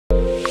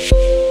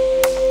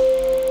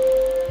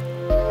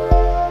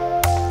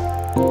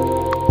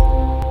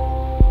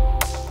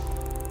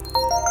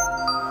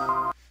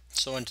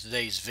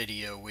today's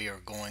video we are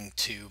going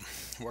to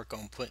work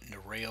on putting the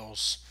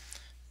rails,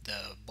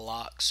 the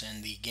blocks,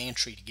 and the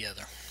gantry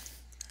together.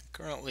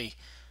 Currently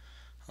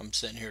I'm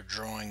sitting here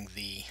drawing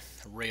the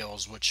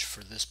rails, which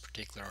for this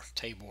particular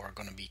table are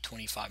going to be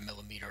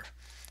 25mm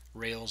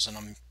rails, and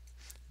I'm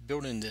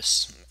building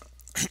this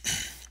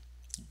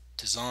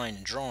design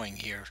and drawing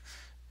here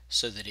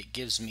so that it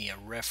gives me a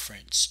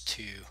reference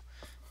to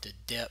the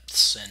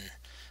depths and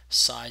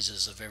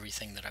sizes of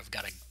everything that I've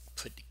got to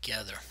put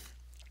together.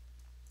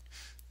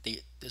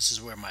 This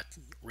is where my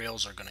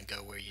rails are going to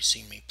go, where you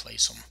see me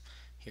place them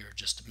here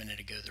just a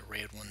minute ago, the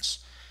red ones.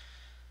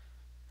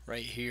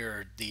 Right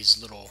here, these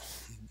little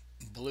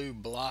blue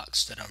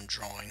blocks that I'm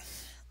drawing,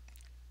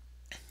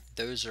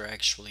 those are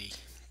actually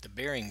the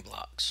bearing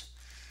blocks,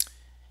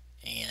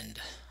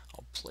 and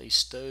I'll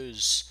place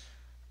those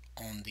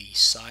on the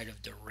side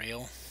of the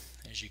rail,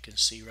 as you can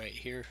see right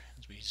here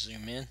as we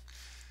zoom in,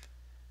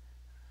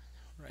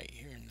 right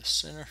here in the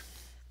center.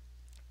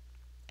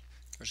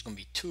 There's going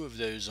to be two of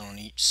those on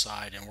each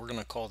side, and we're going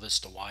to call this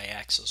the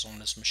y-axis on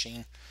this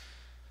machine.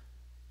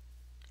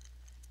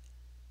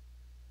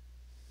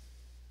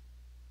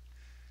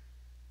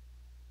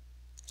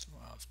 So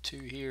I'll have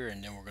two here,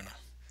 and then we're going to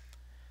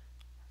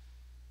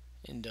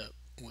end up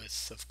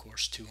with, of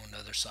course, two on the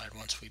other side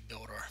once we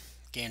build our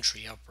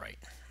gantry upright.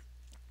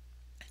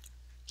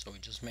 So we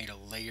just made a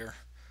layer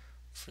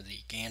for the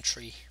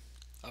gantry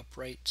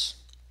uprights.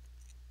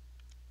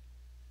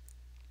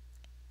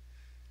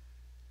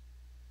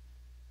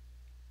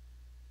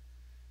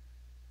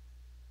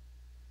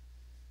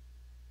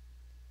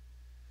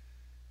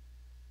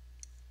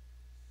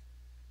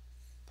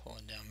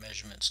 Pulling down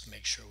measurements to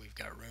make sure we've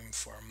got room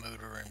for our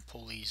motor and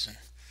pulleys and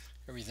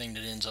everything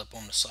that ends up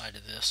on the side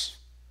of this.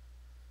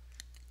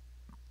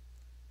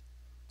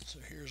 So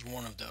here's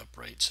one of the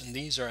uprights, and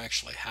these are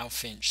actually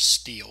half-inch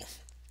steel.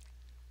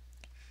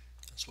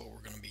 That's what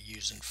we're going to be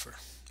using for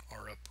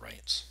our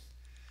uprights.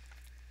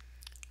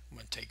 I'm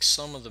going to take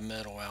some of the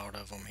metal out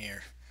of them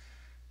here.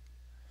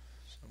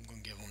 So I'm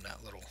going to give them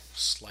that little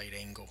slight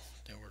angle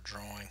that we're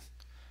drawing.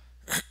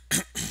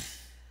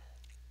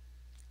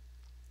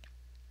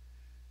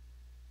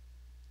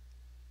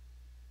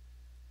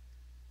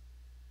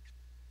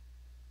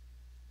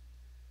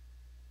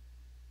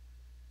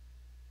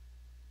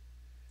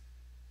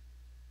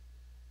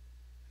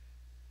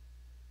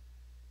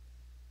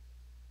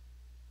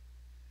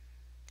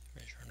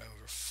 Measuring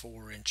over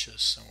 4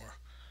 inches, and we're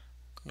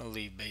going to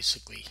leave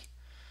basically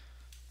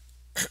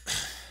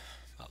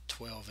about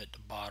 12 at the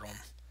bottom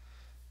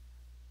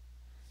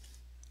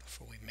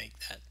before we make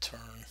that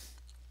turn.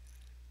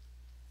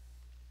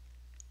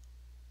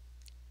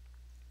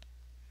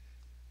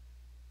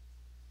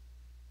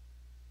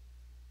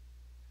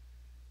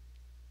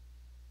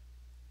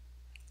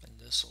 And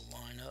this will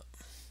line up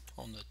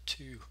on the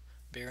two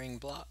bearing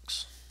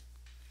blocks.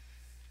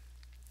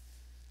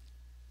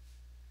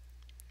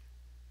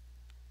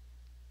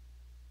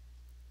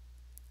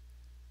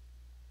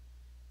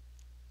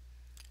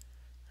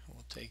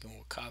 We'll take and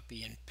we'll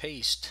copy and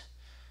paste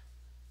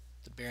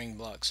the bearing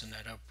blocks in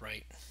that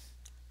upright.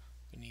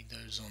 We need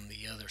those on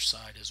the other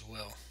side as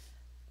well.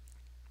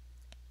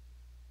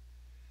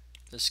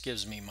 This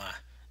gives me my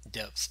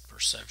depth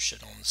perception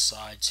on the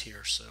sides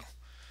here, so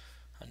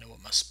I know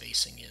what my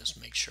spacing is.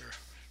 Make sure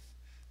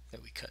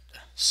that we cut the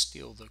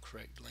steel the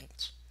correct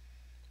lengths.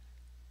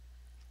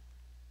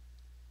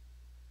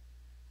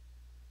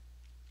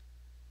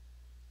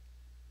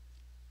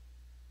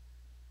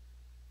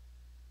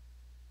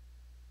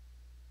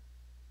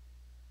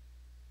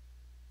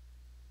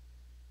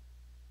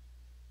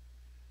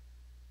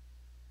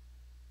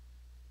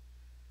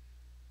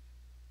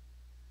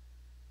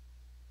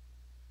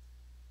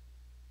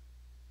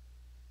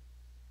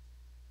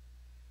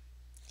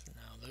 So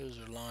now those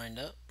are lined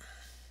up.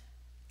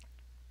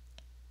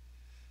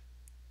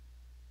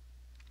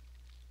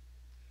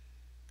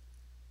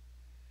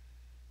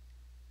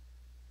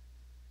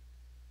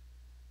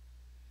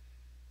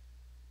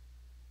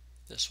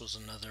 This was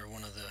another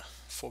one of the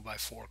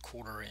 4x4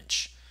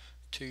 1/4-inch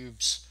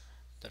tubes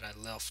that I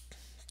left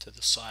to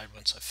the side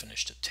once I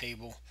finished the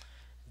table.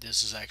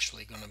 This is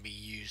actually going to be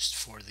used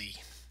for the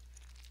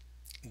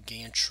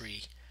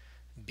gantry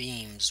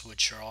beams,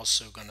 which are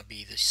also going to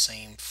be the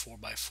same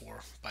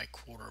 4x4 by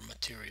 1/4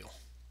 material.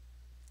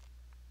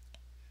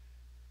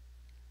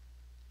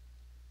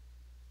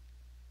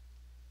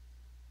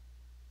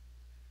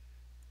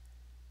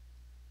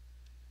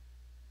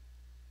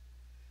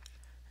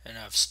 And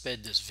I've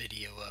sped this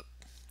video up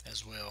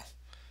as well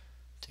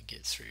to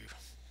get through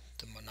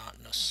the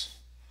monotonous,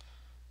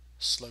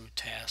 slow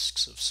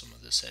tasks of some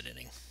of this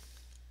editing.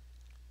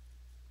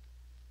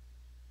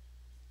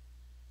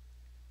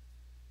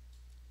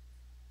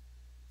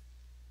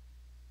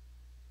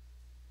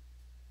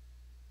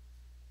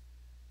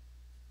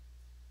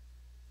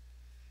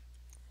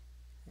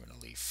 We're going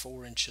to leave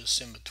 4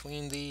 inches in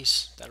between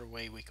these. That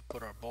way we can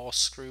put our ball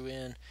screw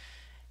in,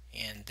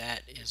 and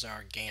that is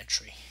our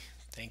gantry.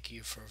 Thank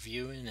you for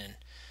viewing, and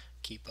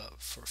keep up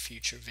for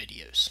future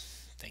videos.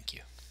 Thank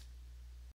you.